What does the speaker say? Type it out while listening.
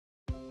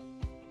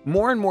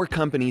More and more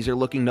companies are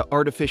looking to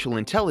artificial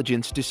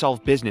intelligence to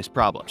solve business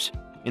problems.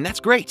 And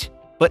that's great,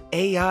 but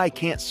AI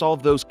can't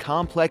solve those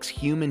complex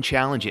human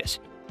challenges.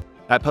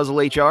 At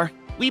PuzzleHR,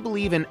 we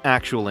believe in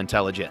actual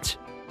intelligence.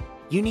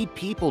 You need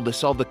people to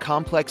solve the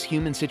complex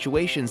human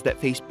situations that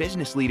face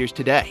business leaders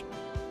today.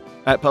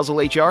 At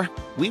PuzzleHR,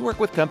 we work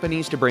with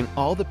companies to bring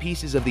all the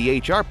pieces of the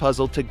HR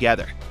puzzle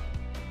together.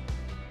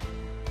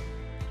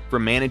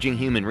 From managing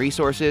human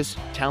resources,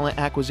 talent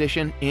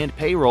acquisition, and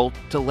payroll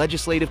to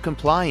legislative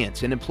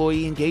compliance and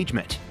employee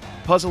engagement,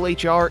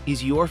 PuzzleHR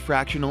is your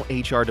fractional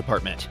HR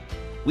department.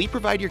 We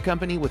provide your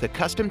company with a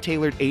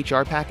custom-tailored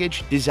HR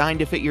package designed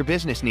to fit your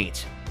business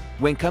needs.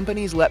 When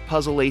companies let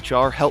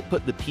PuzzleHR help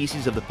put the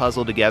pieces of the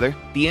puzzle together,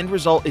 the end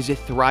result is a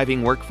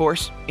thriving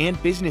workforce and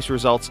business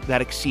results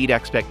that exceed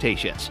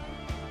expectations.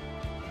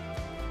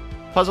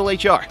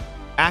 PuzzleHR.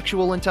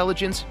 Actual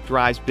intelligence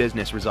drives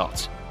business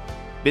results.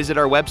 Visit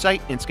our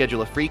website and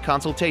schedule a free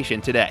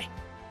consultation today.